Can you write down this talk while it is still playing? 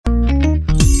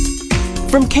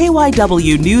From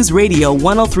KYW News Radio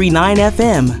 103.9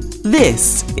 FM,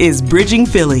 this is Bridging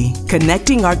Philly,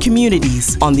 connecting our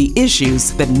communities on the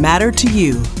issues that matter to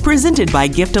you. Presented by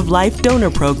Gift of Life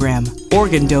Donor Program.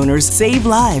 Organ donors save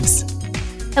lives.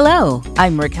 Hello,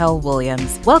 I'm Raquel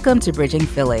Williams. Welcome to Bridging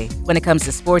Philly. When it comes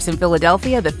to sports in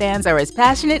Philadelphia, the fans are as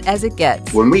passionate as it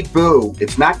gets. When we boo,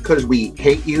 it's not because we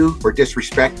hate you or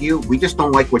disrespect you. We just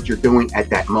don't like what you're doing at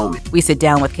that moment. We sit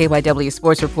down with KYW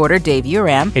sports reporter Dave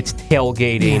Uram. It's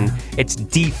tailgating, it's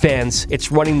defense, it's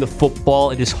running the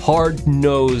football. It is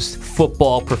hard-nosed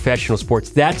football professional sports.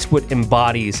 That's what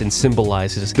embodies and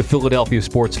symbolizes the Philadelphia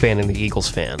sports fan and the Eagles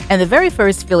fan. And the very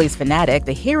first Phillies fanatic,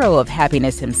 the hero of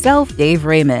happiness himself, Dave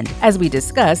Raymond, as we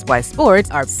discuss why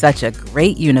sports are such a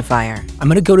great unifier. I'm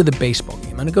going to go to the baseball game.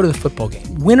 I'm going to go to the football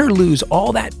game. Win or lose,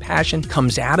 all that passion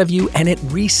comes out of you and it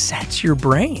resets your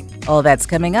brain. All that's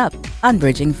coming up on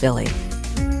Bridging Philly.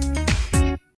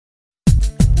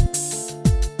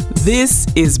 This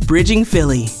is Bridging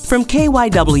Philly from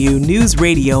KYW News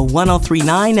Radio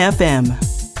 103.9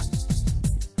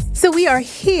 FM. So we are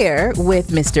here with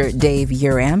Mr. Dave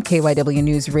Uram, KYW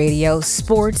News Radio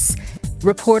sports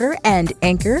reporter and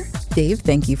anchor. Dave,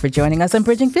 thank you for joining us on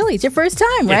Bridging Philly. It's your first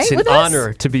time, right? It's an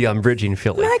honor to be on Bridging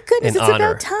Philly. My goodness, it's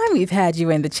about time we've had you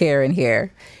in the chair in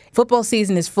here. Football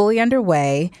season is fully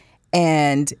underway,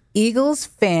 and Eagles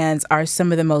fans are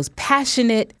some of the most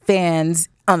passionate fans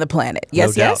on the planet.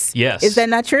 Yes, no doubt. Yes. Is that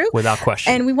not true? Without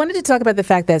question. And we wanted to talk about the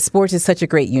fact that sports is such a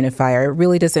great unifier. It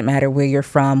really doesn't matter where you're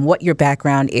from, what your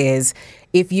background is.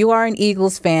 If you are an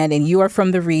Eagles fan and you are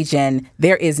from the region,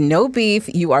 there is no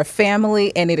beef. You are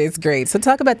family, and it is great. So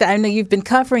talk about that. I know you've been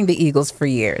covering the Eagles for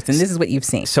years, and this is what you've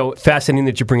seen. So fascinating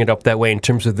that you bring it up that way in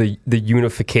terms of the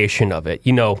unification of it.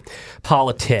 You know,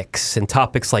 politics and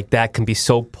topics like that can be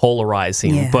so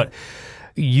polarizing, but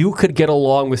you could get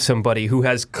along with somebody who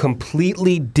has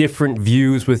completely different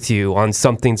views with you on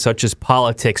something such as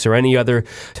politics or any other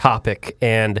topic,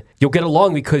 and you'll get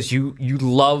along because you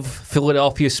love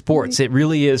Philadelphia sports. It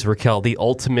really is, Raquel, the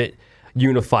ultimate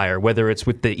unifier, whether it's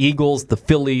with the Eagles, the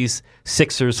Phillies,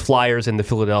 Sixers, Flyers, and the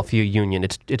Philadelphia Union.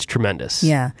 It's tremendous.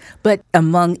 Yeah, but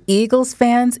among Eagles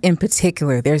fans in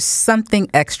particular, there's something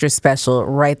extra special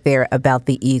right there about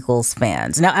the Eagles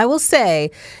fans. Now, I will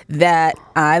say that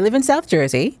I live in South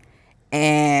Jersey,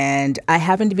 and I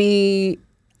happen to be...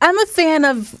 I'm a fan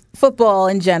of football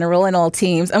in general and all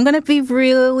teams. I'm going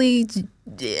to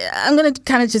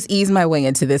kind of just ease my way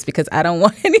into this because I don't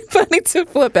want anybody to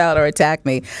flip out or attack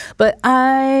me. But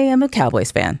I am a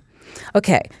Cowboys fan.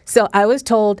 Okay, so I was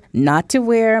told not to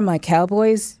wear my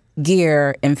Cowboys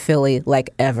gear in Philly like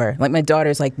ever. Like my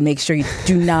daughter's like, make sure you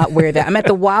do not wear that. I'm at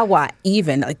the Wawa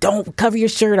even. Like, don't cover your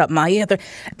shirt up, my other.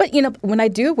 But, you know, when I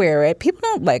do wear it, people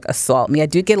don't like assault me. I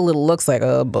do get a little looks like,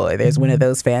 oh boy, there's one of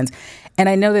those fans. And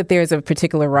I know that there's a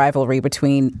particular rivalry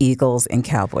between Eagles and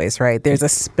Cowboys, right? There's a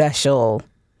special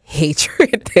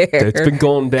hatred there. It's been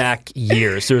going back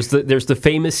years. There's the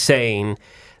famous saying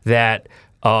that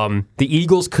the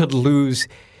Eagles could lose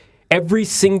every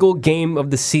single game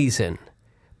of the season,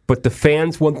 but the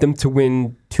fans want them to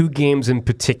win two games in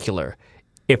particular.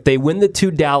 If they win the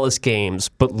two Dallas games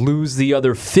but lose the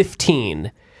other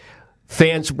 15,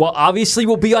 fans, well, obviously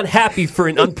will be unhappy for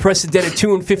an unprecedented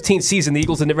 2-15 season. The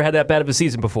Eagles have never had that bad of a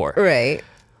season before. Right.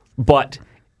 But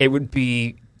it would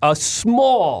be a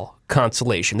small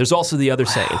consolation. There's also the other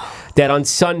saying that on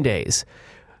Sundays,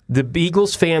 the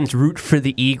Eagles fans root for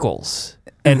the Eagles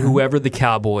and whoever the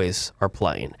Cowboys are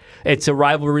playing. It's a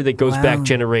rivalry that goes back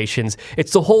generations.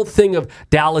 It's the whole thing of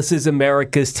Dallas is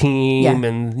America's team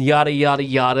and yada, yada,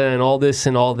 yada, and all this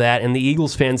and all that. And the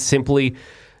Eagles fans simply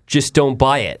just don't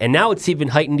buy it. And now it's even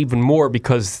heightened even more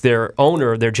because their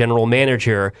owner, their general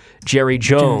manager, Jerry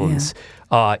Jones,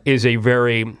 is a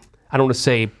very, I don't want to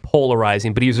say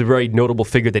polarizing, but he's a very notable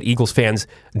figure that Eagles fans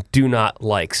do not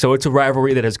like. So it's a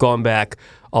rivalry that has gone back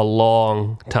a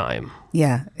long time.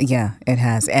 Yeah, it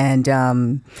has.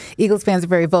 And Eagles fans are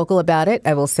very vocal about it,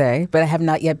 I will say, but I have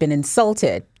not yet been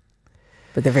insulted.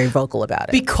 But they're very vocal about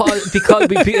it. Because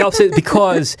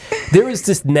there is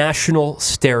this national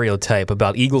stereotype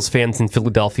about Eagles fans and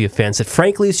Philadelphia fans that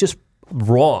frankly is just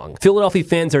wrong. Philadelphia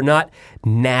fans are not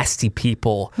nasty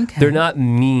people. Okay. They're not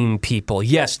mean people.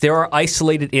 Yes, there are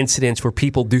isolated incidents where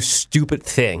people do stupid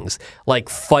things like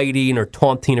fighting or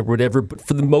taunting or whatever, but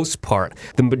for the most part,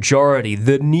 the majority,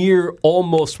 the near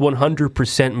almost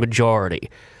 100% majority,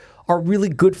 are really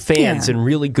good fans and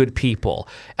really good people.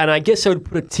 And I guess I would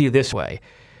put it to you this way.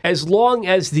 As long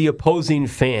as the opposing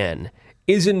fan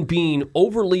isn't being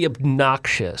overly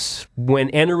obnoxious when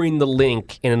entering the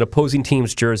link in an opposing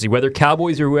team's jersey, whether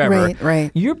Cowboys or whoever,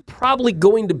 you're probably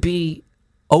going to be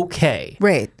okay.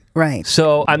 Right. Right.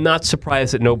 So I'm not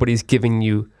surprised that nobody's giving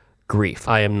you grief.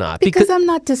 I am not. Because I'm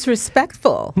not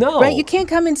disrespectful. No. Right? You can't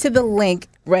come into the link,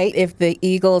 right? If the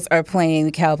Eagles are playing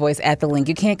the Cowboys at the link,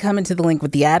 you can't come into the link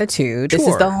with the attitude. This is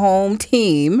Sure. the home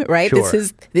team, right? Sure.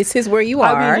 This is where you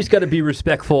are. I mean, you just got to be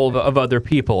respectful of other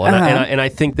people. And I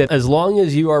think that as long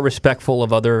as you are respectful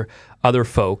of other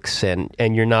folks and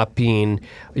you're not being,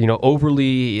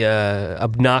 overly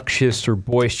obnoxious or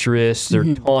boisterous or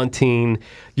taunting,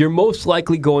 you're most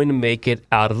likely going to make it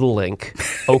out of the link.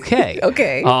 Okay.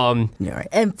 Okay. You're right.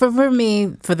 And for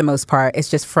me, for the most part, it's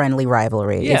just friendly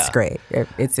rivalry. Yeah. It's great.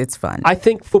 It's fun. I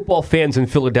think football fans in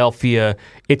Philadelphia,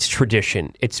 it's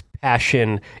tradition, it's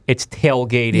passion, it's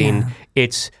tailgating,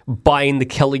 it's buying the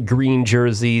Kelly Green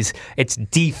jerseys, it's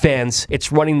defense,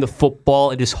 it's running the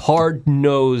football. It is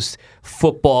hard-nosed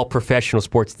football professional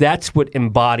sports. That's what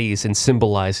embodies and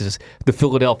symbolizes the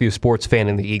Philadelphia sports fan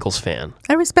and the Eagles fan.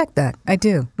 I respect that. I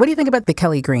do. What do you think about the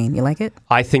Kelly Green? You like it?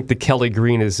 I think the Kelly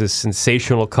Green is a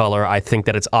sensational color. I think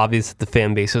that it's obvious that the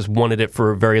fan base has wanted it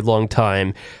for a very long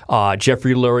time.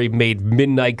 Jeffrey Lurie made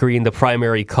midnight green the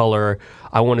primary color,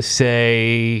 I want to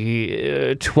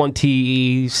say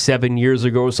 27 years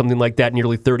ago or something like that,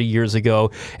 nearly 30 years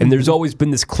ago. And there's always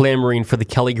been this clamoring for the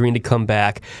Kelly Green to come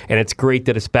back. And it's great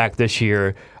that it's back this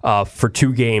year for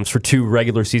 2 games, for 2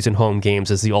 regular season home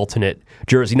games as the alternate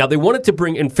jersey. Now, they wanted to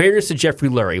bring, in fairness to Jeffrey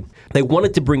Lurie, they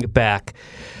wanted to bring it back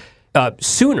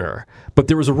sooner, but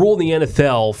there was a rule in the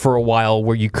NFL for a while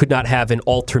where you could not have an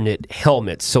alternate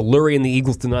helmet. So Lurie and the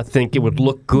Eagles did not think it would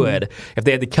look good if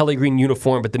they had the Kelly Green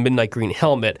uniform but the midnight green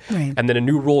helmet. Right. And then a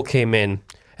new rule came in,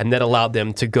 and that allowed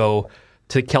them to go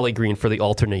to Kelly Green for the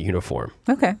alternate uniform.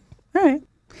 Okay. All right.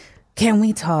 Can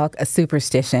we talk a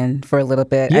superstition for a little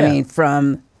bit? Yeah. I mean,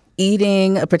 from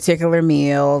eating a particular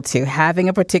meal to having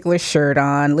a particular shirt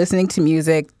on, listening to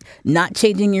music, not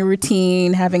changing your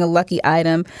routine, having a lucky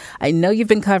item. I know you've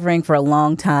been covering for a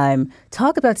long time.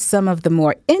 Talk about some of the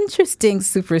more interesting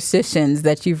superstitions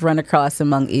that you've run across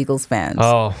among Eagles fans.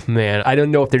 Oh, man. I don't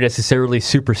know if they're necessarily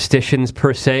superstitions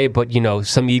per se, but,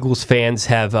 some Eagles fans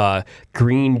have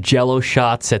green Jell-O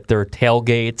shots at their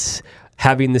tailgates,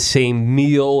 having the same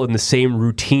meal and the same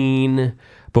routine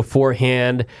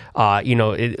beforehand.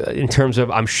 In terms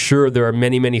of, I'm sure there are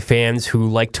many, many fans who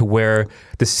like to wear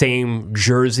the same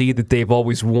jersey that they've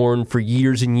always worn for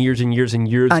years and years and years and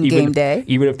years. On game day?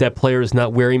 Even if that player is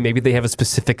not wearing, maybe they have a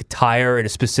specific attire and a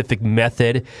specific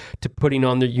method to putting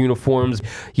on their uniforms.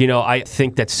 I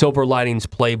think that Silver Linings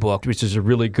Playbook, which is a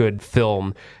really good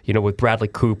film, with Bradley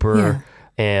Cooper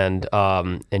and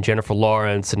Jennifer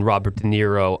Lawrence and Robert De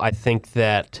Niro, I think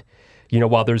that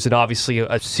while there's obviously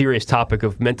a serious topic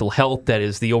of mental health that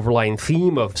is the overlying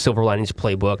theme of Silver Linings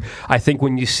Playbook, I think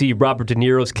when you see Robert De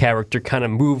Niro's character kind of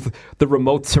move the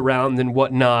remotes around and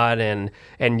whatnot, and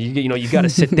you got to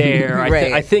sit there,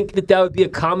 Right. I think that would be a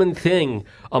common thing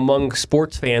among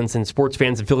sports fans in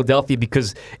Philadelphia,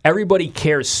 because everybody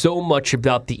cares so much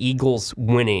about the Eagles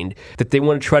winning that they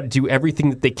want to try to do everything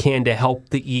that they can to help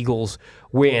the Eagles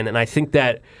win. And I think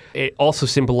that it also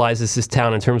symbolizes this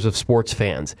town in terms of sports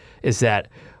fans, is that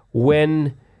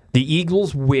when the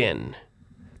Eagles win,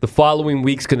 the following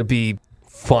week's going to be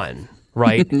fun,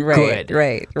 right? Right, Good.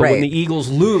 right, But right. when the Eagles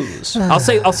lose, I'll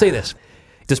say this.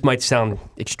 This might sound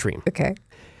extreme. Okay.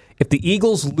 If the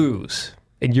Eagles lose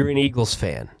and you're an Eagles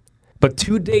fan, but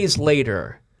 2 days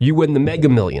later you win the Mega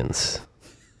Millions,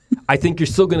 I think you're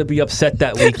still going to be upset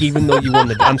that week, even though you won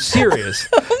the. I'm serious.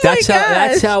 That's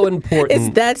how important.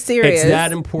 It's that serious. It's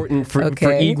that important for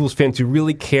Eagles fans who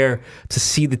really care to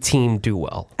see the team do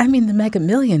well. I mean, the Mega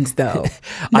Millions, though.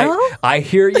 No? I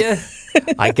hear you.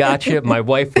 I got you. My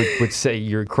wife would say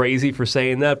you're crazy for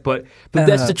saying that, but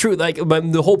that's the truth. Like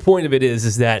the whole point of it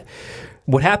is that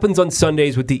what happens on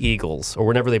Sundays with the Eagles, or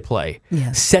whenever they play,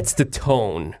 sets the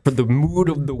tone for the mood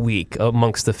of the week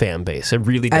amongst the fan base. It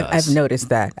really does. I've noticed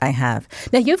that. I have.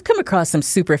 Now, you've come across some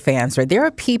super fans, right? There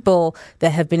are people that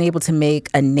have been able to make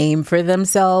a name for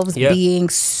themselves being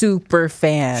super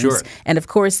fans. Sure. And of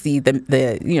course, the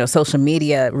social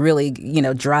media really,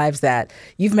 drives that.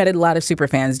 You've met a lot of super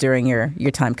fans during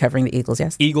your time covering the Eagles,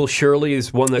 yes? Eagle Shirley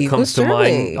is one that Eagle comes to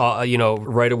Shirley. mind,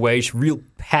 right away. She's real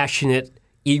passionate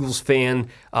Eagles fan,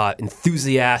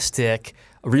 enthusiastic,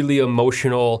 really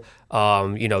emotional,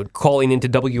 calling into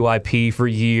WIP for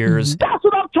years. That's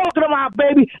what I'm talking about,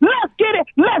 baby. Let's get it.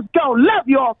 Let's go. Love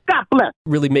y'all. God bless.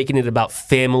 Really making it about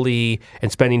family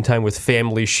and spending time with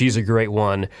family. She's a great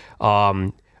one.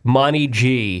 Monty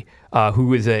G, who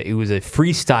was a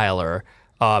freestyler,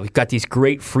 We've got these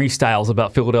great freestyles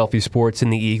about Philadelphia sports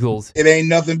and the Eagles. It ain't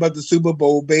nothing but the Super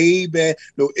Bowl, baby.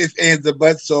 No ifs, ands, or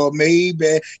buts, or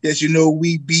maybe. Yes,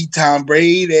 we beat Tom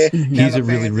Brady. He's a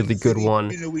really, really good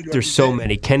one. There's so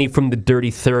many. Kenny from the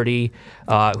Dirty 30,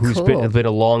 who's been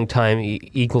a long-time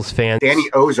Eagles fan. Danny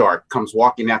Ozark comes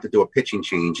walking out to do a pitching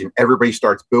change, and everybody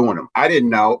starts booing him. I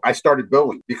didn't know. I started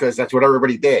booing because that's what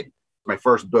everybody did. My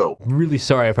first boo. Really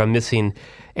sorry if I'm missing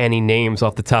any names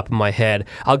off the top of my head.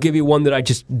 I'll give you one that I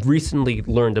just recently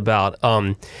learned about,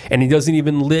 and he doesn't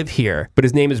even live here, but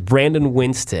his name is Brandon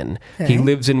Winston. Okay. He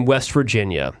lives in West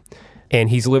Virginia, and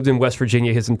he's lived in West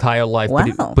Virginia his entire life.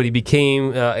 Wow. But he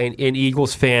became an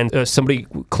Eagles fan. Somebody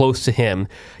close to him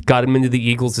got him into the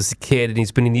Eagles as a kid, and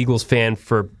he's been an Eagles fan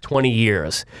for 20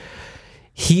 years.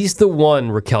 He's the one,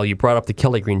 Raquel, you brought up the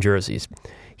Kelly Green jerseys.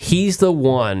 He's the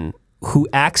one who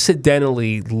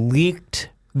accidentally leaked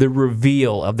the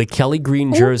reveal of the Kelly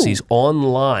Green jerseys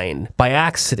online by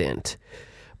accident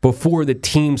before the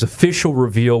team's official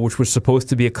reveal, which was supposed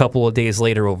to be a couple of days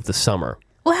later over the summer.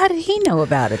 Well, how did he know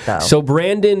about it, though? So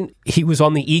Brandon, he was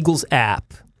on the Eagles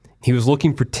app. He was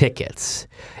looking for tickets,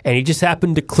 and he just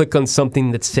happened to click on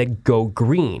something that said Go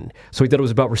Green. So he thought it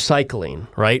was about recycling,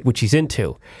 right, which he's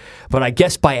into. But I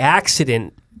guess by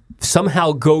accident,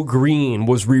 somehow Go Green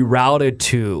was rerouted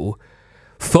to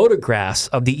photographs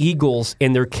of the Eagles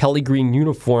in their Kelly Green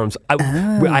uniforms.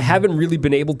 I haven't really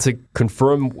been able to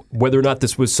confirm whether or not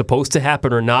this was supposed to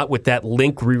happen or not with that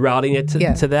link rerouting it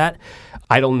to that.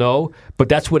 I don't know, but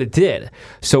that's what it did.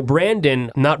 So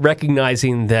Brandon, not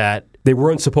recognizing that they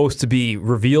weren't supposed to be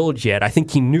revealed yet, I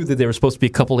think he knew that they were supposed to be a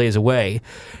couple days away.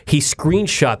 He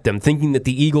screenshot them thinking that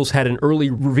the Eagles had an early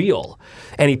reveal,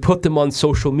 and he put them on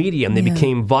social media, and they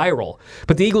became viral.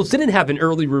 But the Eagles didn't have an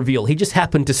early reveal. He just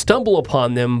happened to stumble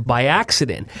upon them by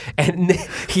accident, and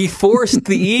he forced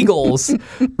the Eagles,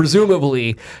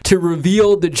 presumably, to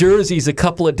reveal the jerseys a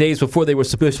couple of days before they were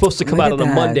supposed to come out on a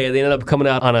Monday. They ended up coming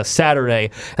out on a Saturday,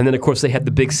 and then, of course, they had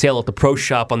the big sale at the Pro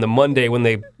Shop on the Monday when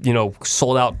they,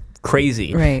 sold out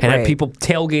crazy and had people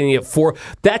tailgating at 4.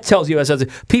 That tells you, as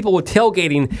people were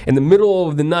tailgating in the middle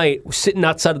of the night, sitting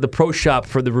outside of the Pro Shop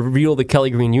for the reveal of the Kelly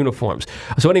Green uniforms.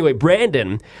 So anyway,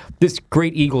 Brandon, this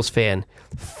great Eagles fan,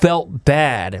 felt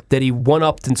bad that he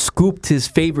one-upped and scooped his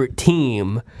favorite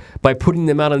team by putting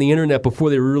them out on the internet before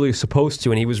they were really supposed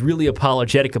to, and he was really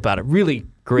apologetic about it. Really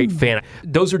great fan.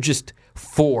 Those are just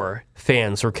 4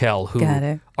 fans, Raquel,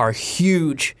 who are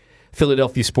huge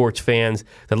Philadelphia sports fans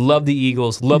that love the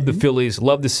Eagles, love the Phillies,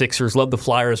 love the Sixers, love the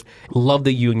Flyers, love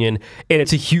the Union, and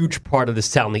it's a huge part of this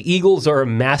town. The Eagles are a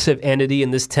massive entity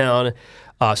in this town.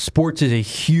 Sports is a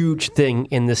huge thing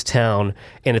in this town,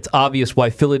 and it's obvious why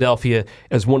Philadelphia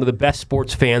is one of the best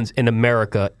sports fans in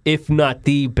America, if not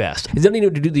the best. It's nothing to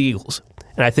do with the Eagles,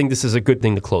 and I think this is a good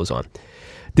thing to close on.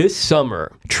 This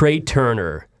summer, Trey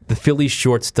Turner, the Phillies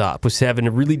shortstop, was having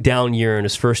a really down year in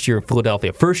his first year in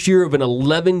Philadelphia. First year of an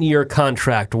 11-year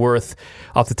contract worth,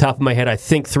 off the top of my head, I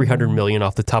think $300 million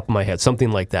off the top of my head,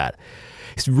 something like that.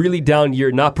 It's a really down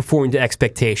year, not performing to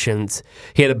expectations.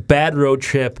 He had a bad road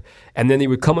trip, and then they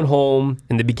were coming home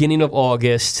in the beginning of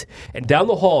August, and down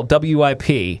the hall,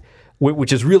 WIP,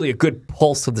 which is really a good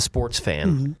pulse of the sports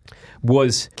fan,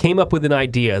 came up with an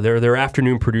idea. Their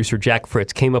afternoon producer, Jack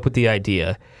Fritz, came up with the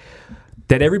idea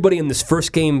that everybody in this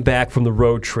first game back from the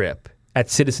road trip at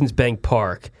Citizens Bank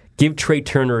Park give Trey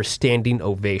Turner a standing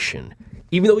ovation.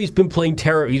 Even though he's been playing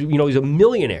terribly, he's a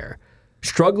millionaire,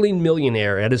 struggling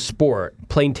millionaire at his sport,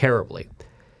 playing terribly.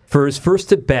 For his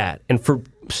first at bat, and for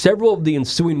several of the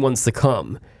ensuing ones to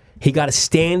come, he got a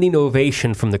standing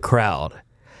ovation from the crowd.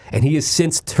 And he has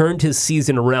since turned his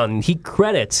season around. And he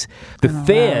credits the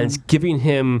fans giving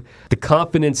him the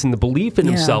confidence and the belief in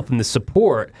himself and the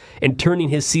support and turning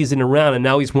his season around. And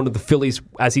now he's one of the Phillies,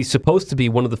 as he's supposed to be,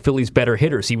 one of the Phillies' better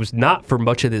hitters. He was not for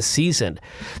much of this season.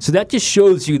 So that just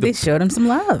shows you they showed him some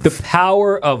love. The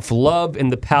power of love and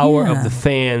the power of the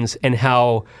fans, and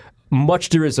how much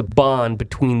there is a bond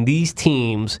between these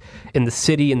teams and the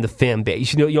city and the fan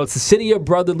base. It's the city of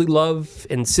brotherly love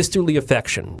and sisterly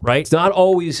affection, right? It's not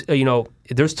always,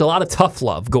 there's a lot of tough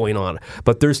love going on,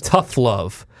 but there's tough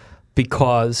love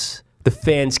because the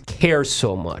fans care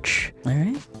so much. All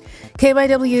right.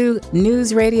 KYW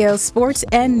News Radio sports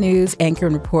and news anchor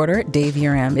and reporter Dave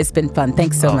Uram. It's been fun.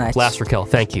 Thanks so much. Last, Raquel,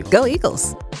 thank you. Go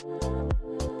Eagles.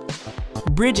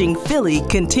 Bridging Philly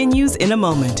continues in a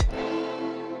moment.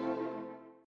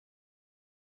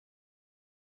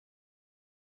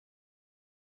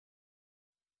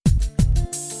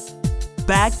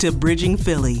 Back to Bridging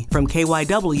Philly from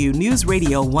KYW News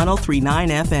Radio 103.9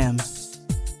 FM.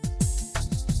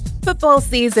 Football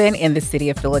season in the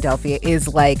city of Philadelphia is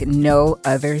like no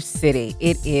other city.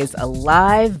 It is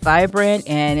alive, vibrant,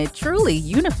 and it truly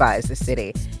unifies the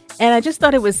city. And I just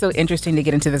thought it was so interesting to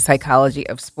get into the psychology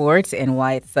of sports and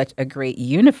why it's such a great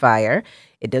unifier.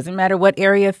 It doesn't matter what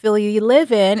area of Philly you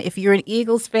live in. If you're an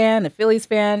Eagles fan, a Phillies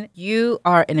fan, you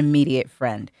are an immediate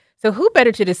friend. So who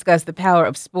better to discuss the power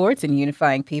of sports and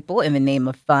unifying people in the name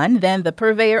of fun than the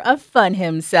purveyor of fun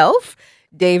himself?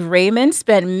 Dave Raymond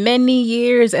spent many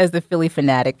years as the Philly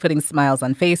fanatic, putting smiles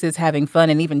on faces, having fun,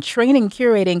 and even training,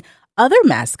 curating other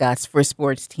mascots for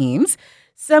sports teams.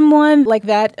 Someone like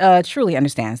that truly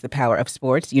understands the power of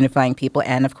sports, unifying people,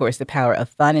 and, of course, the power of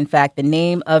fun. In fact, the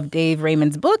name of Dave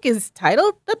Raymond's book is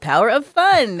titled The Power of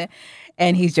Fun.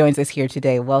 And he joins us here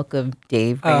today. Welcome,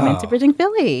 Dave Raymond, to Bridging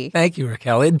Philly. Thank you,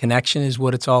 Raquel. Connection is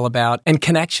what it's all about. And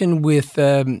connection with,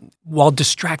 while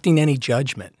distracting any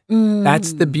judgment.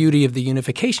 That's the beauty of the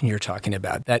unification you're talking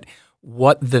about, that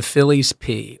what the Phillies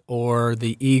pee or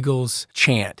the Eagles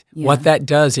chant, what that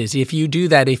does is if you do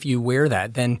that, if you wear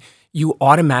that, then you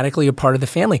automatically are part of the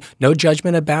family. No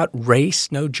judgment about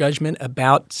race, no judgment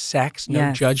about sex,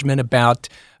 no judgment about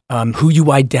who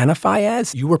you identify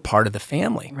as. You were part of the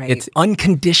family. Right. It's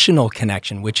unconditional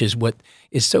connection, which is what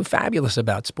is so fabulous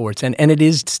about sports. And it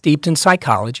is steeped in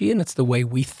psychology, and it's the way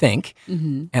we think.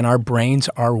 And our brains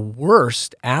are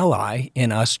worst ally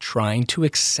in us trying to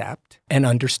accept and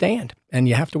understand. And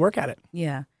you have to work at it.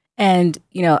 Yeah. And,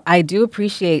 you know, I do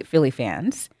appreciate Philly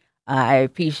fans. I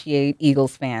appreciate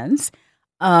Eagles fans.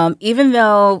 Even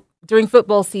though during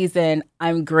football season,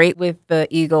 I'm great with the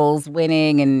Eagles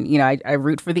winning and, you know, I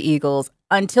root for the Eagles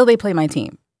until they play my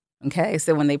team. Okay?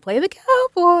 So when they play the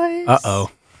Cowboys.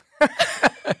 Uh-oh.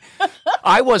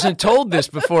 I wasn't told this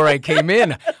before I came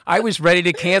in. I was ready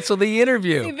to cancel the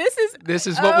interview. See, this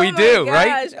is what we do,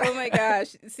 right? Oh, my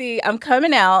gosh. See, I'm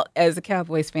coming out as a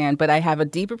Cowboys fan, but I have a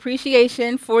deep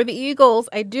appreciation for the Eagles.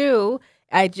 I do.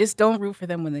 I just don't root for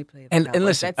them when they play the Cowboys. And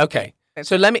listen, okay.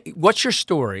 So what's your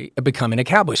story of becoming a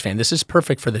Cowboys fan? This is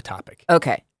perfect for the topic.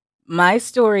 Okay. My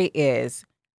story is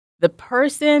the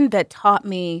person that taught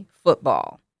me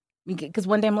football. Because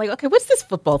one day I'm like, okay, what's this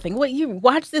football thing? What, you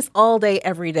watch this all day,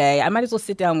 every day. I might as well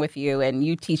sit down with you and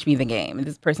you teach me the game. And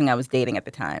this person I was dating at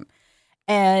the time.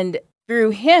 And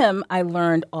through him, I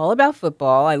learned all about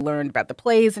football. I learned about the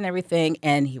plays and everything.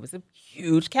 And he was a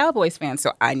huge Cowboys fan.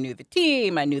 So I knew the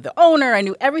team. I knew the owner. I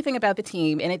knew everything about the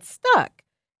team. And it stuck.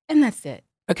 And that's it.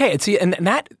 Okay, and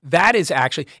that is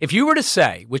actually, if you were to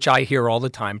say, which I hear all the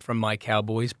time from my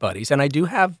Cowboys buddies, and I do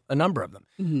have a number of them,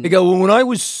 they go, well, when I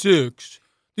was 6,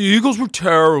 the Eagles were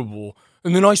terrible,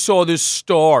 and then I saw this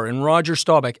star and Roger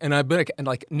Staubach, and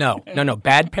no,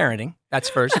 bad parenting, that's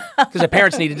first, because the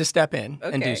parents needed to step in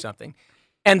and do something.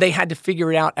 And they had to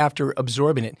figure it out after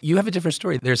absorbing it. You have a different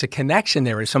story. There's a connection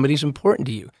there. If somebody's important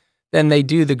to you, then they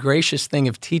do the gracious thing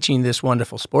of teaching this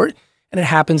wonderful sport, and it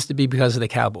happens to be because of the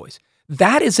Cowboys.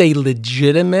 That is a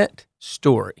legitimate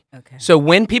story. Okay. So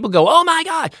when people go, oh my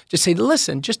God, just say,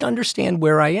 listen, just understand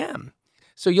where I am.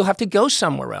 So you'll have to go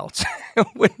somewhere else.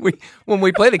 when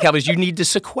we play the Cowboys, you need to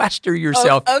sequester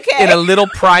yourself in a little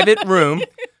private room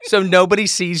so nobody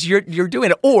sees you're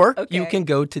doing it. Or you can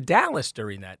go to Dallas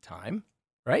during that time,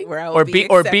 right? Where I will be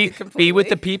with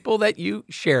the people that you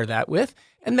share that with,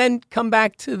 and then come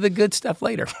back to the good stuff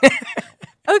later.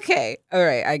 Okay. All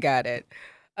right. I got it.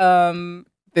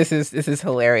 This is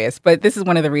hilarious. But this is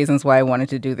one of the reasons why I wanted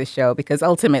to do the show, because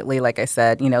ultimately, like I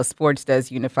said, you know, sports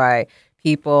does unify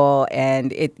people,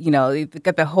 and it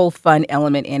got the whole fun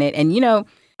element in it. And, you know,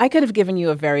 I could have given you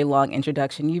a very long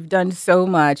introduction. You've done so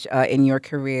much in your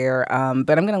career,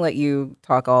 but I'm going to let you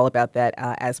talk all about that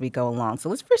as we go along. So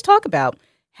let's first talk about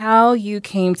how you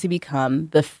came to become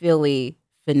the Philly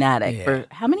fanatic for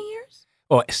how many years?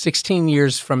 Well, 16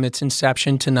 years from its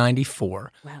inception to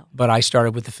 94. Wow. But I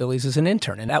started with the Phillies as an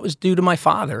intern, and that was due to my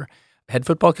father, head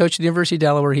football coach at the University of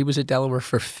Delaware. He was at Delaware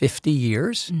for 50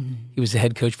 years. Mm-hmm. He was the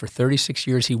head coach for 36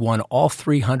 years. He won all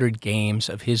 300 games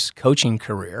of his coaching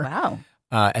career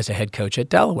as a head coach at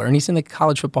Delaware, and he's in the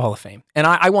College Football Hall of Fame. And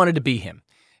I wanted to be him.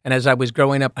 And as I was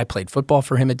growing up, I played football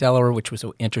for him at Delaware, which was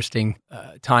an interesting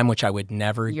time, which I would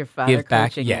never give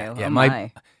back.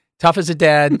 My. Tough as a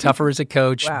dad, tougher as a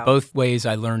coach. Wow. Both ways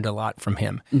I learned a lot from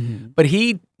him. Mm-hmm. But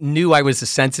he knew I was a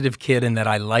sensitive kid and that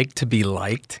I liked to be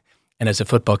liked. And as a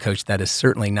football coach, that is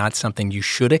certainly not something you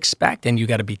should expect. And you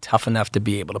got to be tough enough to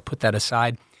be able to put that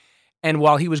aside. And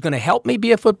while he was going to help me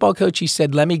be a football coach, he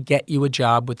said, let me get you a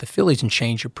job with the Phillies and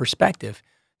change your perspective.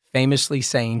 Famously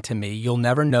saying to me, you'll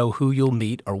never know who you'll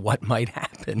meet or what might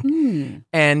happen.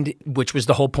 And which was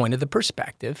the whole point of the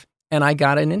perspective. And I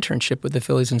got an internship with the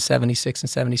Phillies in 76 and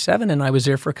 77, and I was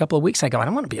there for a couple of weeks. I go, I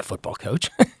don't want to be a football coach.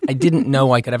 I didn't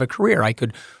know I could have a career. I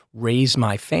could raise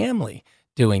my family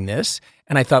doing this.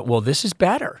 And I thought, well, this is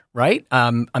better, right?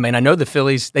 I know the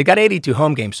Phillies, they got 82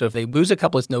 home games, so if they lose a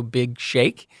couple, it's no big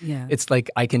shake. Yeah. It's like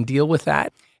I can deal with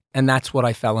that. And that's what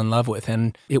I fell in love with.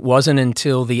 And it wasn't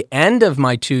until the end of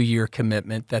my 2-year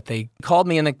commitment that they called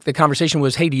me, and the conversation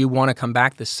was, hey, do you want to come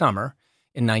back this summer?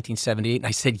 In 1978. And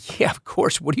I said, yeah, of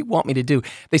course. What do you want me to do?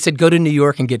 They said, go to New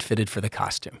York and get fitted for the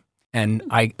costume. And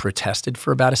I protested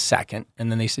for about a second.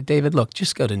 And then they said, David, look,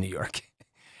 just go to New York.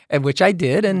 And which I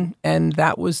did. And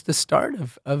that was the start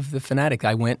of the Fanatic.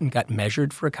 I went and got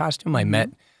measured for a costume. I met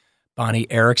Bonnie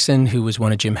Erickson, who was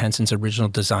one of Jim Henson's original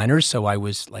designers. So I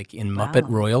was like in Muppet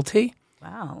royalty.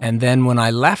 Wow. And then when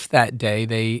I left that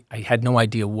day, I had no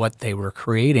idea what they were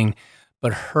creating.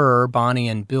 But Bonnie,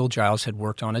 and Bill Giles had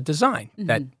worked on a design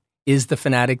that is the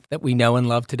Fanatic that we know and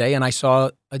love today. And I saw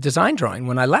a design drawing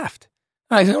when I left.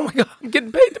 And I said, oh my God, I'm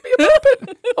getting paid to be a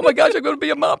Muppet. Oh my gosh, I'm going to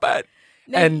be a Muppet.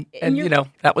 And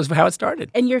that was how it started.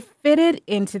 And you're fitted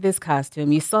into this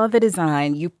costume. You saw the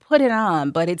design, you put it on,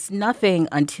 but it's nothing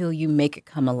until you make it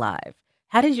come alive.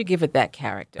 How did you give it that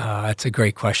character? That's a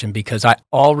great question, because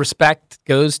all respect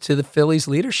goes to the Phillies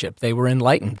leadership. They were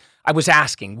enlightened. I was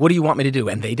asking, what do you want me to do?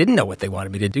 And they didn't know what they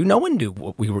wanted me to do. No one knew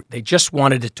what they just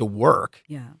wanted it to work.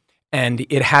 Yeah. And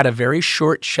it had a very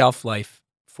short shelf life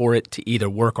for it to either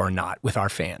work or not with our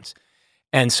fans.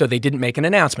 And so they didn't make an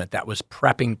announcement. That was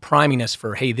priming us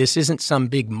for, hey, this isn't some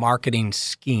big marketing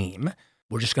scheme.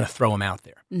 We're just going to throw them out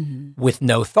there with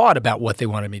no thought about what they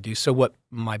wanted me to do. So what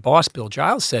my boss, Bill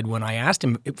Giles, said when I asked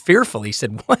him fearfully, he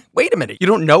said, wait a minute, you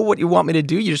don't know what you want me to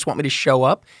do? You just want me to show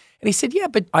up? And he said, yeah,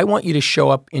 but I want you to show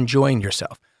up enjoying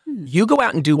yourself. You go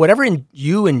out and do whatever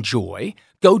you enjoy,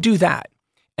 go do that.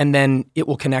 And then it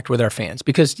will connect with our fans.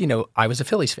 Because, I was a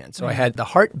Phillies fan, so I had the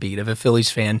heartbeat of a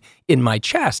Phillies fan in my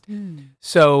chest.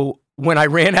 So when I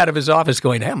ran out of his office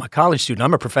going, hey, I'm a college student,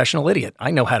 I'm a professional idiot,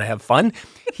 I know how to have fun,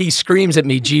 he screams at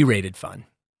me, G-rated fun.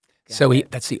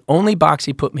 That's the only box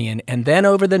he put me in. And then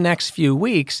over the next few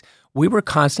weeks, we were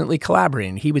constantly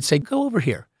collaborating. He would say, go over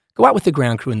here. Go out with the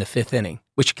ground crew in the 5th inning,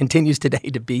 which continues today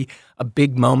to be a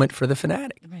big moment for the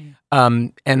Fanatic. Right.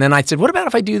 And then I said, what about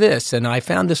if I do this? And I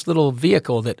found this little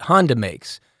vehicle that Honda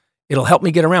makes. It'll help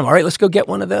me get around. All right, let's go get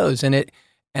one of those. And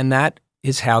that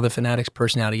is how the Fanatic's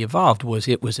personality evolved.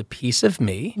 It was a piece of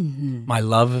me, my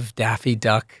love of Daffy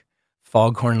Duck,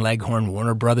 Foghorn Leghorn,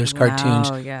 Warner Brothers cartoons,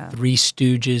 Three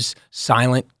Stooges,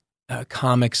 silent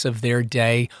comics of their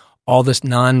day, all this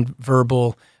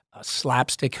nonverbal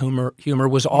slapstick humor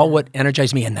was all what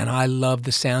energized me. And then I loved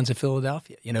the sounds of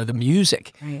Philadelphia, the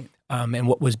music, and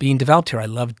what was being developed here. I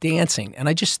loved dancing. And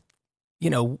I just,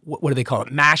 what do they call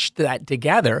it? Mashed that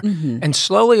together. And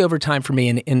slowly over time for me,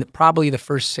 in probably the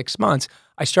first 6 months,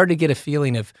 I started to get a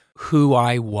feeling of who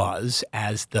I was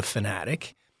as the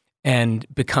Fanatic. And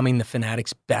becoming the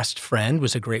Fanatic's best friend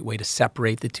was a great way to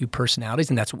separate the two personalities.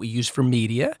 And that's what we use for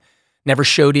media. Never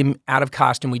showed him out of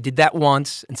costume. We did that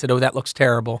once and said, oh, that looks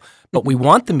terrible. But we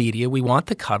want the media. We want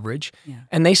the coverage. Yeah.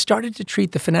 And they started to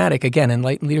treat the Fanatic, again,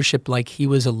 Enlightened Leadership, like he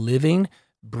was a living,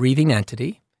 breathing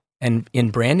entity. And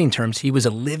in branding terms, he was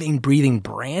a living, breathing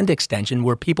brand extension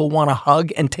where people want to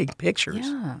hug and take pictures.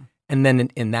 Yeah. And then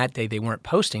in that day, they weren't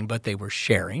posting, but they were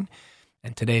sharing.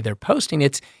 And today they're posting.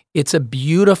 It's a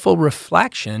beautiful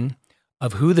reflection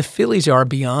of who the Phillies are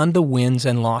beyond the wins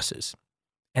and losses.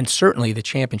 And certainly the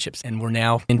championships. And we're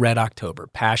now in Red October,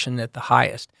 passion at the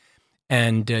highest.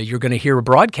 And you're going to hear a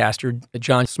broadcaster,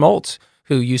 John Smoltz,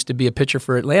 who used to be a pitcher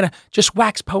for Atlanta, just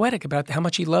wax poetic about how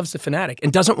much he loves the Fanatic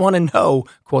and doesn't want to know,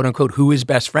 quote unquote, who his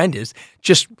best friend is,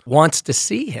 just wants to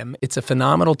see him. It's a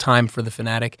phenomenal time for the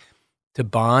Fanatic to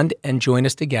bond and join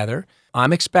us together.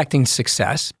 I'm expecting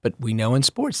success, but we know in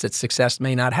sports that success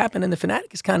may not happen, and the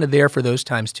Fanatic is kind of there for those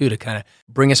times too, to kind of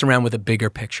bring us around with a bigger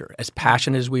picture. As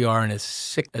passionate as we are and as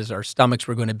sick as our stomachs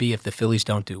we're going to be if the Phillies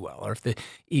don't do well or if the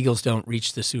Eagles don't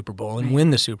reach the Super Bowl and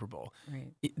win the Super Bowl.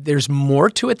 Right. There's more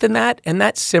to it than that, and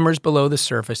that simmers below the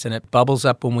surface and it bubbles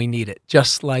up when we need it,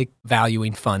 just like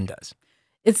valuing fun does.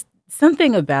 It's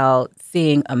something about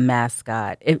seeing a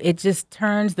mascot. It just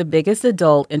turns the biggest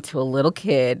adult into a little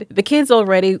kid. The kids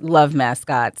already love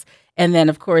mascots. And then,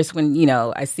 of course, when,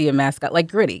 I see a mascot like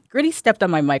Gritty. Gritty stepped on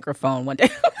my microphone one day. I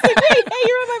was like, hey,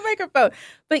 you're on my microphone.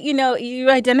 But, you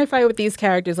identify with these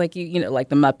characters like, like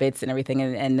the Muppets and everything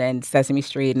and then Sesame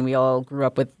Street. And we all grew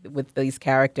up with these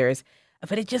characters.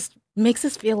 But it just makes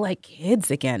us feel like kids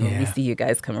again when we see you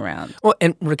guys come around. Well,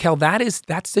 and Raquel,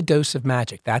 that's the dose of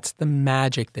magic. That's the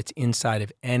magic that's inside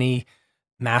of any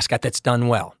mascot that's done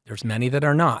well. There's many that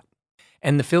are not.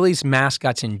 And the Phillies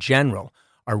mascots in general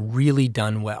are really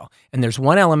done well. And there's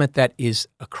one element that is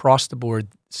across the board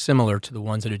similar to the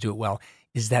ones that do it well,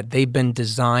 is that they've been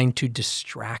designed to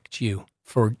distract you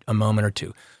for a moment or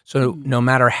two. So no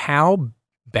matter how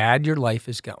bad your life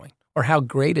is going or how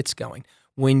great it's going,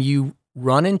 when you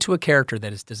run into a character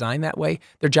that is designed that way,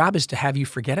 their job is to have you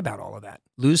forget about all of that,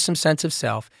 lose some sense of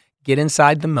self, get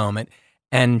inside the moment,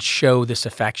 and show this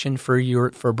affection for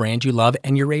a brand you love,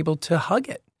 and you're able to hug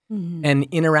it and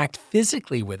interact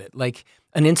physically with it. Like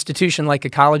an institution like a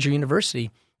college or university,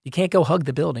 you can't go hug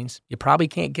the buildings. You probably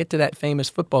can't get to that famous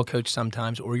football coach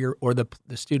sometimes or the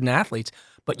student athletes,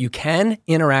 but you can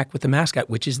interact with the mascot,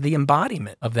 which is the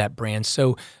embodiment of that brand.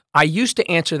 So I used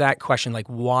to answer that question, like,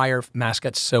 why are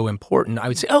mascots so important? I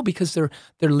would say, because they're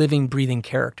living, breathing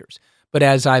characters. But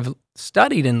as I've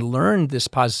studied and learned this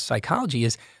positive psychology,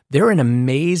 is they're an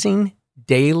amazing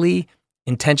daily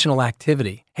intentional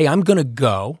activity. Hey, I'm going to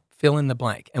go fill in the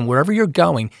blank. And wherever you're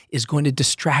going is going to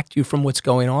distract you from what's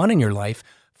going on in your life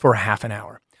for a half an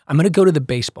hour. I'm going to go to the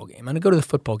baseball game. I'm going to go to the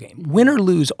football game. Win or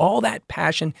lose, all that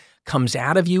passion comes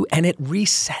out of you and it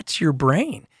resets your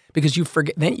brain because you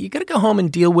forget. Then you got to go home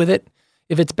and deal with it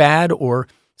if it's bad or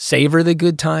savor the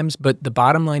good times. But the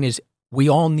bottom line is we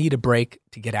all need a break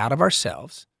to get out of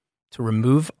ourselves, to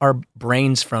remove our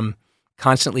brains from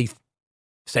constantly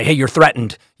say, hey, you're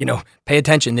threatened, pay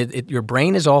attention. Your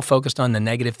brain is all focused on the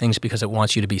negative things because it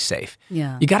wants you to be safe.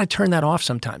 Yeah. You got to turn that off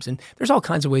sometimes. And there's all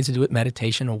kinds of ways to do it,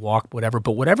 meditation, a walk, whatever.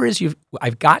 But whatever it is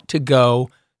I've got to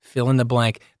go fill in the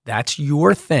blank. That's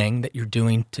your thing that you're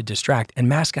doing to distract. And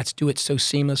mascots do it so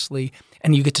seamlessly.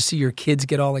 And you get to see your kids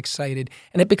get all excited.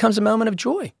 And it becomes a moment of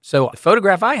joy. So a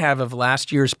photograph I have of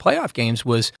last year's playoff games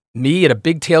was me at a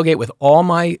big tailgate with all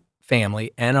my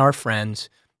family and our friends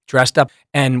dressed up,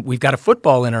 and we've got a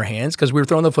football in our hands because we were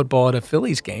throwing the football at a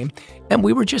Phillies game, and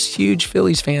we were just huge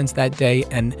Phillies fans that day,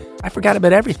 and I forgot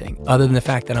about everything other than the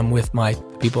fact that I'm with my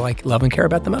people I love and care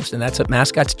about the most, and that's what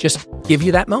mascots just give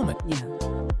you that moment. Yeah.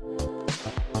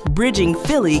 Bridging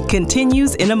Philly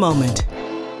continues in a moment.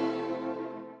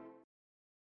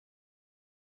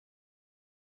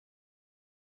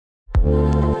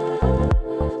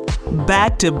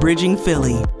 Back to Bridging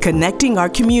Philly, connecting our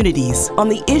communities on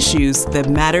the issues that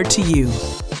matter to you.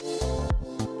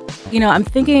 I'm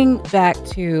thinking back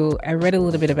to, I read a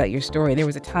little bit about your story. There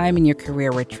was a time in your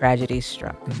career where tragedy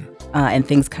struck and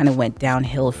things kind of went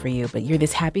downhill for you, but you're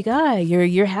this happy guy.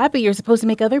 You're happy. You're supposed to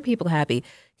make other people happy.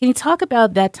 Can you talk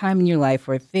about that time in your life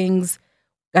where things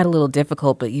got a little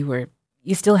difficult, but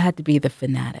you still had to be the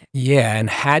fanatic? Yeah, and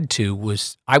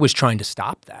I was trying to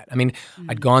stop that. I mean,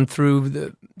 I'd gone through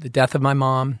the death of my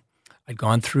mom. I'd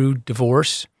gone through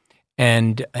divorce,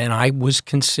 and I was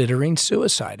considering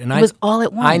suicide. And it was all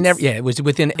at once. It was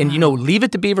within, and Leave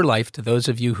It to Beaver life, to those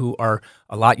of you who are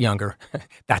a lot younger,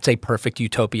 that's a perfect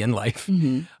utopian life.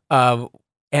 Mm-hmm.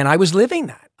 And I was living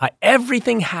that.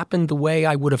 Everything happened the way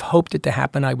I would have hoped it to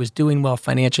happen. I was doing well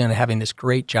financially and having this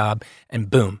great job, and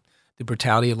boom, the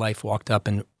brutality of life walked up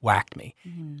and whacked me.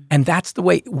 Mm-hmm. And that's the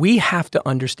way we have to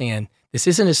understand. This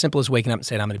isn't as simple as waking up and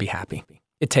saying, I'm going to be happy.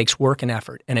 It takes work and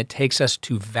effort, and it takes us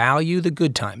to value the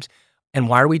good times. And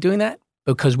why are we doing that?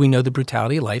 Because we know the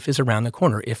brutality of life is around the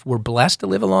corner. If we're blessed to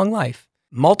live a long life,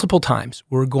 multiple times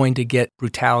we're going to get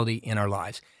brutality in our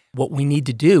lives. What we need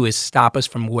to do is stop us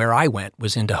from where I went,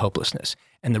 was into hopelessness.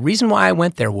 And the reason why I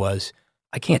went there was,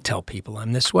 I can't tell people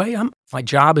I'm this way. My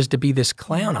job is to be this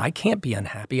clown. I can't be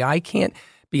unhappy. I can't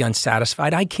be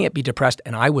unsatisfied. I can't be depressed.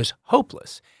 And I was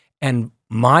hopeless. And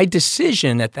my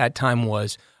decision at that time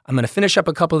was, I'm going to finish up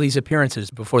a couple of these appearances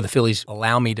before the Phillies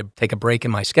allow me to take a break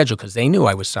in my schedule because they knew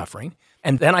I was suffering.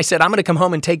 And then I said, I'm going to come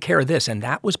home and take care of this. And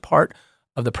that was part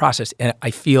of the process. And I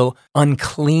feel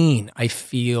unclean. I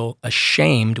feel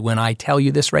ashamed when I tell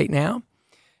you this right now,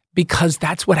 because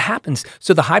that's what happens.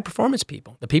 So the high performance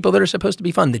people, the people that are supposed to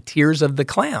be fun, the tears of the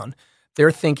clown,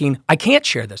 they're thinking, I can't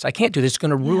share this. I can't do this. It's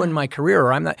going to ruin my career,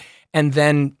 or I'm not. And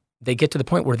then they get to the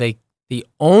point where the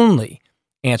only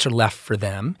answer left for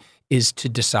them is to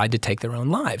decide to take their own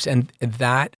lives. And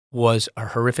that was a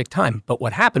horrific time. But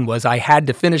what happened was I had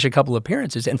to finish a couple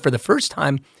appearances. And for the first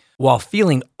time, while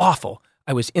feeling awful,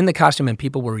 I was in the costume and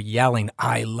people were yelling,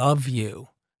 I love you.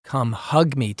 Come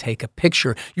hug me, take a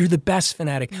picture. You're the best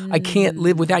fanatic. I can't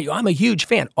live without you. I'm a huge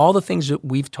fan. All the things that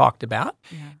we've talked about.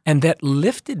 Yeah. And that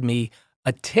lifted me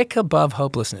a tick above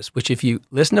hopelessness, which if you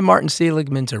listen to Martin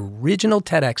Seligman's original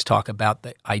TEDx talk about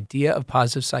the idea of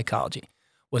positive psychology,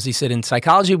 was he said, in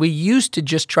psychology, we used to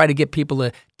just try to get people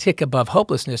a tick above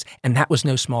hopelessness, and that was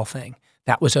no small thing.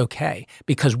 That was okay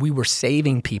because we were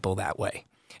saving people that way.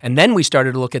 And then we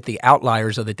started to look at the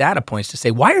outliers of the data points to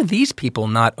say, why are these people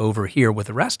not over here with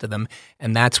the rest of them?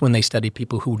 And that's when they studied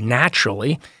people who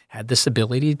naturally had this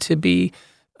ability to be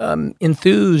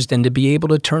enthused and to be able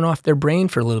to turn off their brain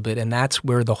for a little bit. And that's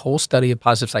where the whole study of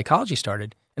positive psychology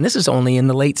started. And this is only in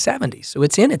the late 70s. So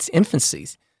it's in its infancy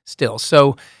still.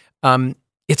 So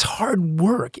it's hard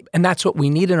work. And that's what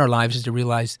we need in our lives, is to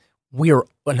realize we are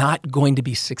not going to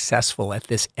be successful at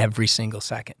this every single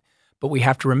second. But we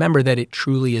have to remember that it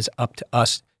truly is up to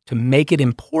us to make it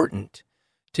important,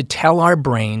 to tell our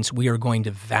brains we are going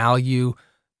to value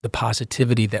the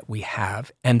positivity that we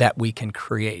have and that we can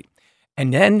create.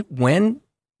 And then when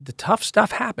the tough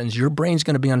stuff happens, your brain's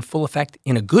going to be on full effect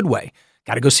in a good way.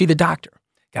 Got to go see the doctor.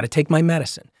 Got to take my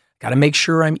medicine. Got to make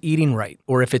sure I'm eating right.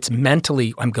 Or if it's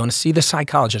mentally, I'm going to see the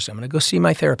psychologist. I'm going to go see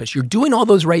my therapist. You're doing all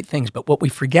those right things. But what we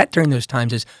forget during those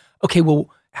times is, okay, well,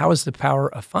 how is the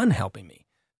power of fun helping me?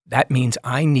 That means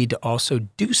I need to also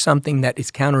do something that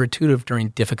is counterintuitive during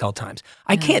difficult times.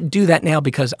 I can't do that now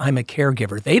because I'm a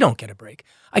caregiver. They don't get a break.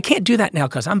 I can't do that now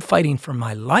because I'm fighting for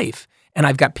my life and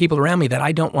I've got people around me that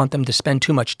I don't want them to spend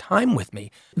too much time with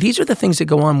me. These are the things that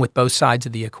go on with both sides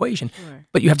of the equation. Sure.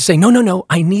 But you have to say, no,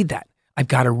 I need that. I've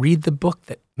got to read the book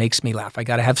that makes me laugh. I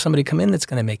got to have somebody come in that's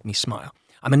going to make me smile.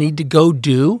 I'm going to need to go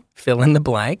do fill in the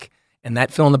blank, and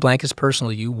that fill in the blank is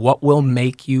personal to you. What will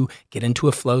make you get into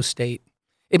a flow state?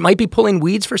 It might be pulling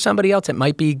weeds for somebody else. It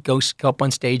might be go up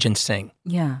on stage and sing.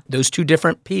 Yeah. Those two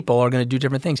different people are going to do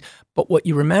different things. But what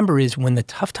you remember is when the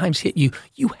tough times hit you,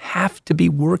 you have to be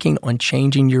working on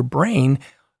changing your brain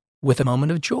with a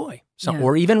moment of joy,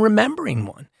 or even remembering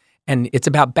one. And it's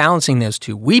about balancing those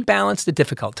two. We balance the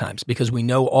difficult times because we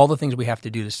know all the things we have to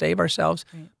do to save ourselves,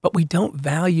 but we don't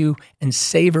value and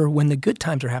savor when the good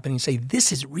times are happening and say,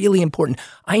 this is really important.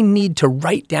 I need to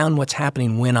write down what's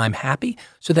happening when I'm happy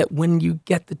so that when you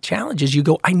get the challenges, you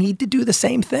go, I need to do the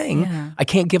same thing. Yeah. I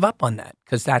can't give up on that,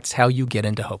 because that's how you get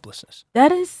into hopelessness.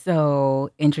 That is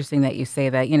so interesting that you say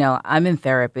that. You know, I'm in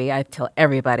therapy. I tell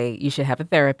everybody you should have a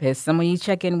therapist, someone you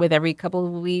check in with every couple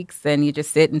of weeks and you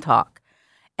just sit and talk.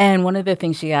 And one of the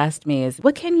things she asked me is,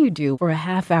 what can you do for a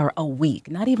half hour a week,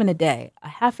 not even a day, a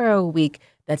half hour a week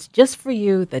that's just for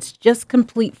you, that's just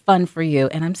complete fun for you?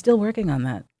 And I'm still working on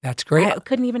that. That's great. I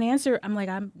couldn't even answer. I'm like,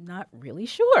 I'm not really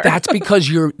sure. That's because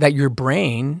your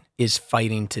brain is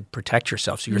fighting to protect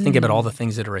yourself. So you're thinking about all the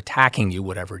things that are attacking you,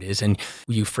 whatever it is, and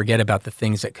you forget about the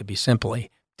things that could be simply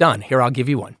done. Here, I'll give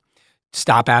you one.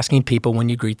 Stop asking people when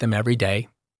you greet them every day,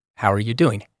 how are you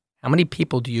doing? How many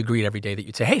people do you greet every day that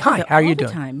you'd say, hey, hi, how are you doing?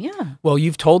 All the time, yeah. Well,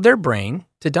 you've told their brain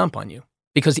to dump on you,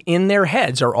 because in their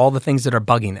heads are all the things that are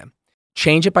bugging them.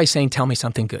 Change it by saying, tell me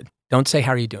something good. Don't say,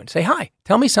 how are you doing? Say, hi,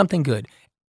 tell me something good.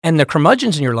 And the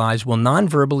curmudgeons in your lives will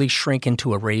non-verbally shrink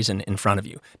into a raisin in front of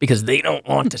you because they don't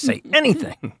want to say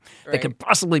anything that could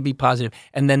possibly be positive.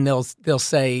 And then they'll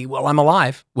say, well, I'm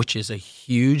alive, which is a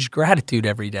huge gratitude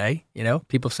every day. You know,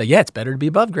 people say, yeah, it's better to be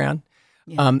above ground.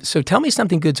 Yeah. So tell me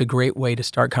something good is a great way to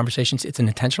start conversations. It's an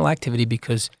intentional activity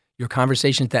because your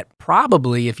conversations that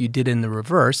probably, if you did in the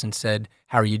reverse and said,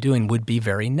 how are you doing, would be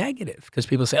very negative, because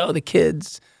people say, oh, the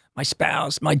kids, my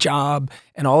spouse, my job,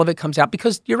 and all of it comes out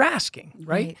because you're asking,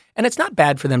 right? And it's not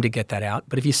bad for them to get that out.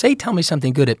 But if you say, tell me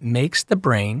something good, it makes the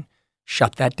brain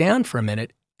shut that down for a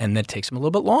minute, and then it takes them a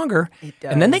little bit longer. It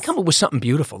does. And then they come up with something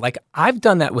beautiful. Like I've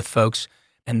done that with folks.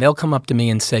 And they'll come up to me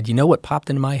and said, you know what popped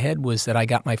into my head was that I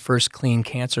got my first clean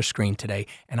cancer screen today,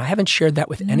 and I haven't shared that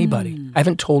with anybody. I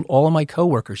haven't told all of my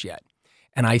coworkers yet.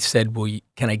 And I said, well,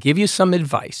 can I give you some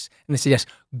advice? And they said, yes,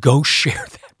 go share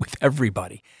that with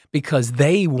everybody, because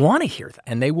they want to hear that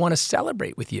and they want to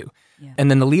celebrate with you. Yeah.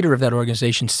 And then the leader of that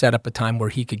organization set up a time where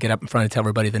he could get up in front and tell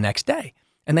everybody the next day.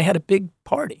 And they had a big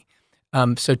party.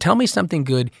 So tell me something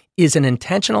good is an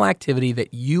intentional activity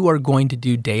that you are going to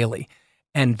do daily.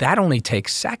 And that only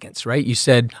takes seconds, right? You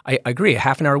said, I agree, a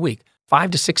half an hour a week,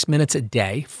 5 to 6 minutes a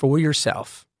day for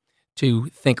yourself to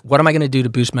think, what am I going to do to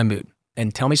boost my mood?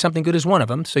 And tell me something good is one of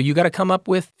them. So you got to come up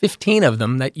with 15 of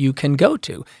them that you can go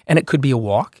to. And it could be a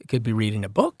walk. It could be reading a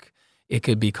book. It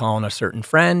could be calling a certain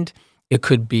friend. It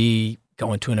could be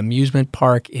going to an amusement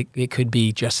park. It could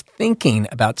be just thinking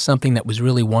about something that was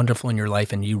really wonderful in your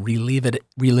life and you relive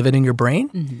it in your brain.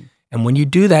 Mm-hmm. And when you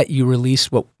do that, you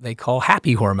release what they call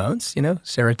happy hormones, you know,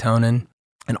 serotonin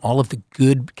and all of the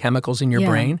good chemicals in your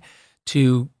brain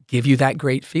to give you that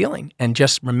great feeling. And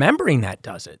just remembering that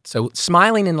does it. So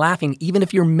smiling and laughing, even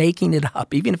if you're making it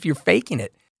up, even if you're faking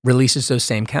it, releases those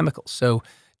same chemicals. So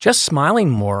just smiling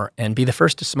more and be the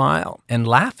first to smile and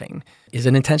laughing is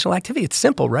an intentional activity. It's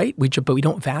simple, right? But we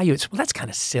don't value it. So, well, that's kind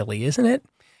of silly, isn't it?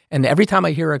 And every time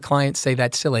I hear a client say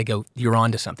that's silly, I go, you're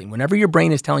onto something. Whenever your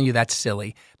brain is telling you that's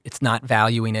silly, it's not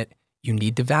valuing it. You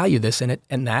need to value this in it.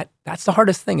 And that's the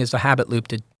hardest thing, is the habit loop,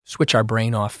 to switch our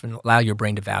brain off and allow your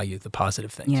brain to value the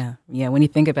positive things. Yeah. When you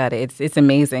think about it, it's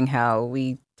amazing how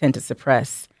we tend to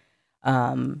suppress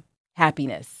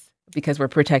happiness because we're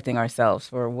protecting ourselves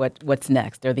for what's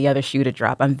next or the other shoe to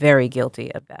drop. I'm very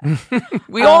guilty of that.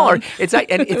 We all are.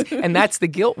 And that's the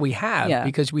guilt we have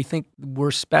because we think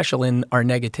we're special in our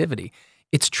negativity.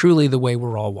 It's truly the way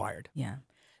we're all wired. Yeah.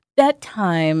 That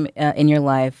time in your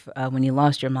life when you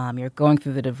lost your mom, you're going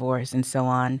through the divorce and so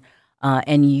on,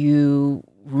 and you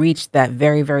reached that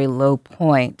very, very low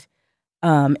point,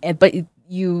 but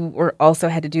you also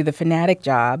had to do the fanatic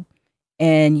job,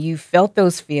 and you felt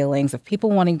those feelings of people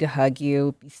wanting to hug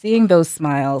you, seeing those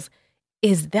smiles.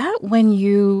 Is that when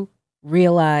you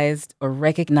realized or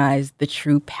recognized the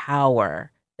true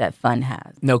power that fun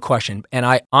has? No question. And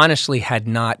I honestly had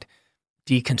not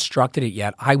deconstructed it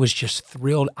yet. I was just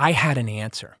thrilled. I had an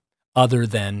answer other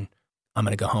than, I'm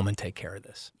going to go home and take care of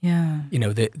this. Yeah.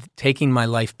 Taking my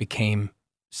life became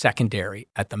secondary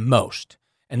at the most.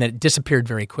 And then it disappeared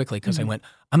very quickly because I went,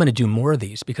 I'm going to do more of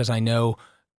these because I know,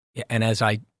 and as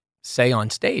I say on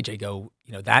stage, I go,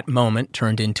 that moment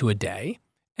turned into a day.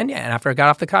 And after I got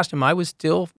off the costume, I was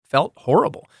still felt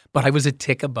horrible, but I was a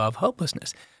tick above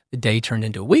hopelessness. The day turned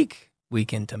into a week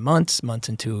into months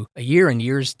into a year, and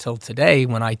years till today.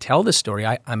 When I tell this story,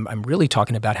 I'm really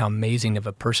talking about how amazing of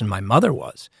a person my mother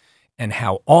was and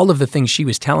how all of the things she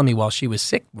was telling me while she was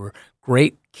sick were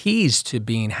great keys to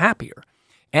being happier.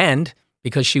 And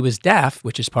because she was deaf,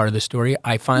 which is part of the story,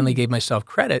 I finally gave myself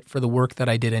credit for the work that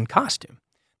I did in costume,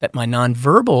 that my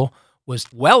nonverbal was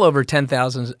well over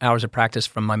 10,000 hours of practice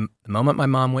from the moment my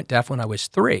mom went deaf when I was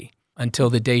 3 until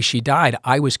the day she died.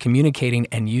 I was communicating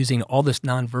and using all this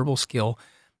nonverbal skill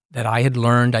that I had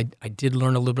learned. I did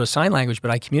learn a little bit of sign language, but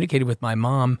I communicated with my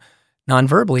mom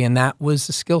nonverbally, and that was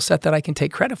the skill set that I can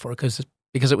take credit for because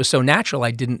it was so natural.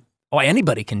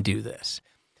 Anybody can do this.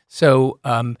 So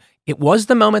it was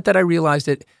the moment that I realized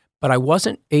it, but I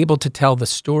wasn't able to tell the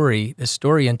story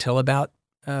until about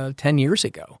 10 years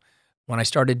ago when I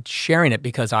started sharing it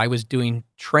because I was doing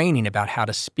training about how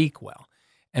to speak well.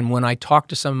 And when I talked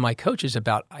to some of my coaches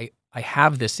about I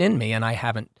have this in me and I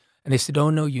haven't, and they said, oh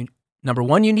no, number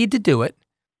one, you need to do it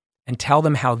and tell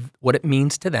them what it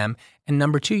means to them. And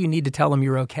number two, you need to tell them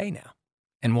you're okay now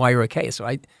and why you're okay. So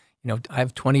I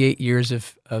have 28 years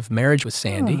of marriage with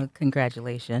Sandy. Oh,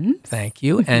 congratulations. Thank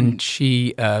you. And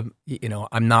she,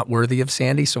 I'm not worthy of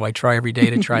Sandy, so I try every day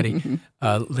to try to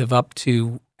live up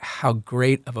to how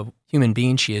great of a human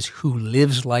being she is, who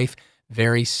lives life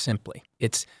very simply.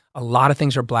 It's a lot of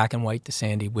things are black and white to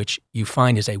Sandy, which you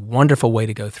find is a wonderful way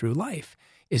to go through life,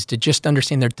 is to just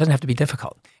understand that it doesn't have to be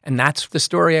difficult. And that's the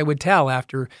story I would tell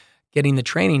after getting the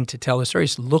training to tell the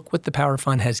stories. Look what the Power of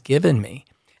Fun has given me.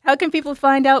 How can people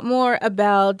find out more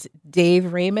about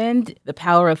Dave Raymond, the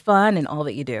Power of Fun, and all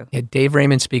that you do? At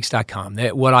DaveRaymondSpeaks.com.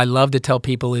 What I love to tell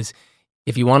people is,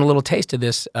 if you want a little taste of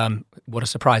this, what a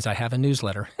surprise, I have a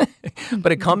newsletter.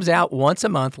 But it comes out once a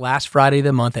month, last Friday of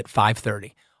the month at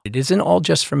 5:30. It isn't all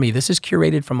just from me. This is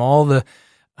curated from all the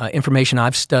information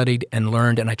I've studied and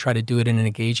learned, and I try to do it in an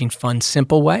engaging, fun,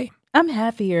 simple way. I'm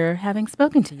happier having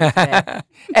spoken to you today.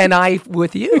 And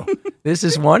with you. This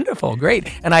is wonderful. Great.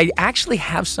 And I actually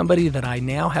have somebody that I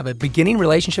now have a beginning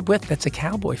relationship with that's a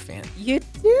Cowboy fan. You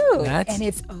do. And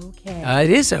it's okay. It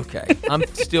is okay. I'm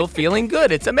still feeling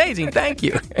good. It's amazing. Thank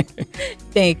you.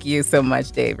 Thank you so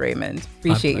much, Dave Raymond.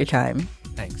 Appreciate your time.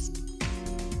 Thanks.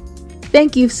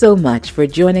 Thank you so much for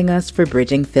joining us for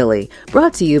Bridging Philly,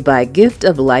 brought to you by Gift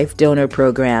of Life Donor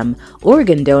Program.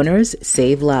 Organ donors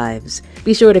save lives.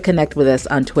 Be sure to connect with us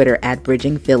on Twitter at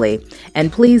Bridging Philly.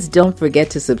 And please don't forget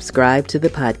to subscribe to the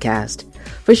podcast.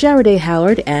 For Sharaday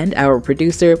Howard and our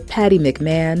producer, Patty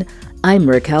McMahon, I'm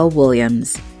Raquel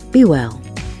Williams. Be well.